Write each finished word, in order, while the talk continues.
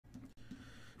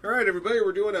Alright everybody,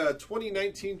 we're doing a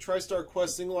 2019 Tristar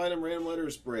Quest single item random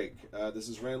letters break. This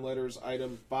is random letters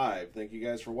item 5. Thank you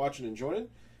guys for watching and joining.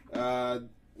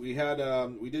 We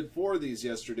did 4 of these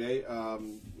yesterday.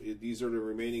 These are the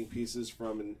remaining pieces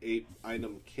from an 8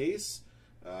 item case.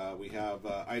 We have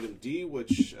item D,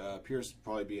 which appears to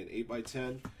probably be an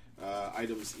 8x10.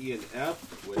 Items E and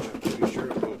F, which I'm pretty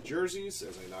sure are both jerseys,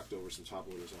 as I knocked over some top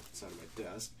loaders off the side of my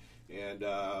desk. And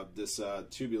this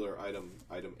tubular item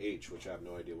H, which I have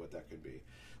no idea what that could be.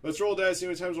 Let's roll dice. See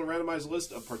how many times we'll randomize a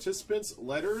list of participants,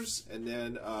 letters, and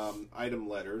then item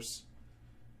letters.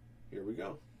 Here we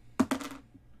go.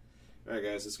 Alright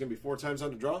guys, it's going to be 4 times on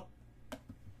the draw.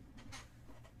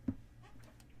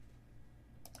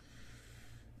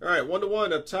 Alright,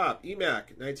 1-1 up top.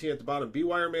 EMAC, 19 at the bottom. B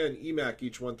Wireman, EMAC,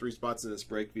 each won 3 spots in this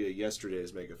break via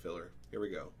yesterday's Mega Filler. Here we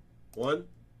go. 1,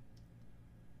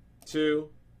 2,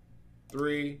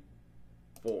 3,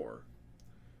 4.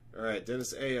 Alright,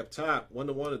 Dennis A up top.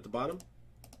 1-1 at the bottom.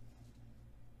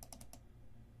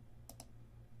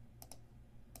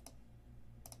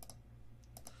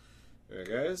 Alright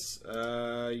guys,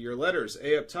 your letters.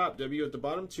 A up top, W at the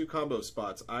bottom. 2 combo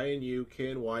spots. I and U, K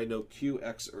and Y, no Q,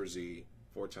 X, or Z.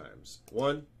 4 times.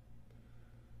 1,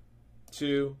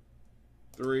 2,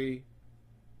 3,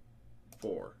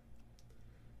 4.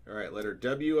 Alright, letter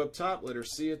W up top, letter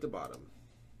C at the bottom.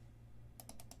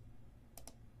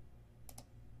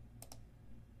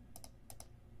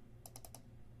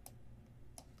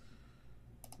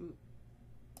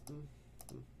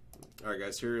 Alright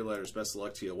guys, here are your letters. Best of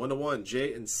luck to you. 1-1,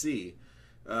 J and C.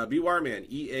 B Wireman,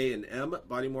 E, A, and M.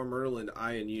 Bodymore, Merlin,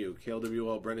 I and U.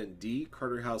 KLWL, Brennan, D.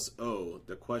 Carter House, O.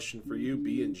 The question for you,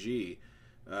 B and G.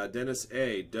 Dennis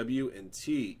A, W and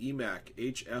T. EMAC,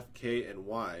 H, F, K, and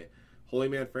Y. Holy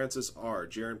Man Francis, R.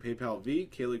 Jaron PayPal, V.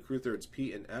 Kaylee Crutherds,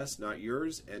 P and S. Not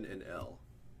yours, N and L.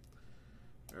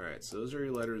 Alright, so those are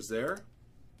your letters there.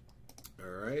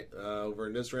 Alright, over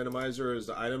in this randomizer is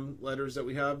the item letters that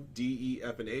we have, D, E,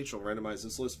 F, and H. I'll randomize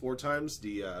this list 4 times.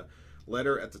 The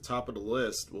letter at the top of the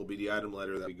list will be the item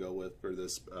letter that we go with for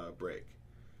this break.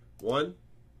 1,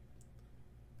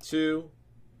 2,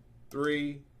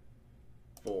 3,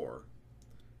 4.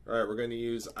 Alright, we're going to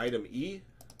use item E.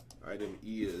 Item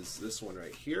E is this one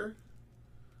right here.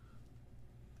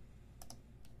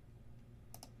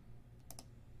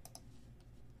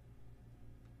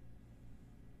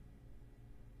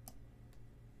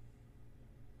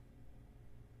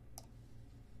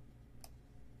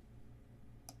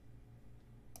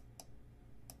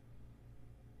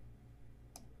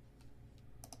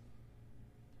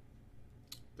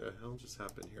 The hell just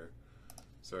happened here?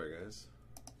 Sorry guys.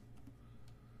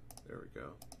 There we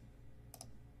go.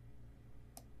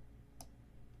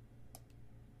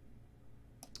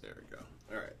 There we go.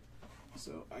 Alright.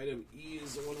 So item E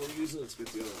is the one we're using. Let's get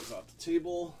the other ones off the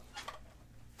table.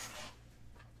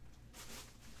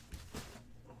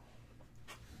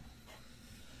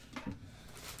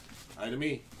 Item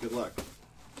E. Good luck.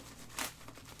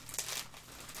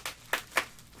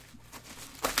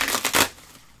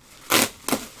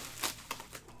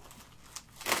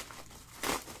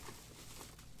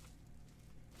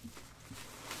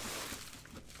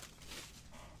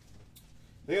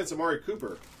 I think it's Amari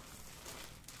Cooper.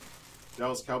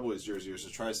 Dallas Cowboys jersey. There's a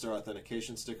Tristar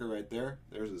authentication sticker right there.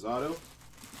 There's his auto.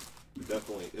 It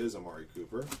definitely is Amari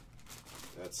Cooper.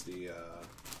 That's the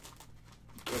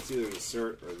that's either the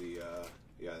cert or the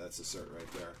yeah, that's the cert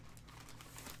right there.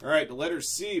 Alright, the letter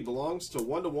C belongs to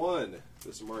 1-1.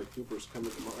 This Amari Cooper's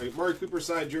coming. Amari Cooper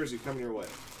signed jersey coming your way.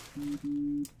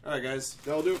 Alright guys,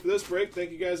 that'll do it for this break.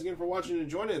 Thank you guys again for watching and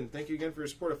joining. Thank you again for your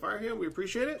support of Firehand. We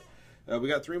appreciate it. We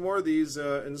got 3 more of these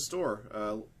in the store.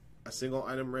 A single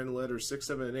item random letter 6,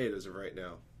 7, and 8 as of right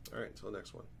now. Alright, until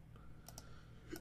next one.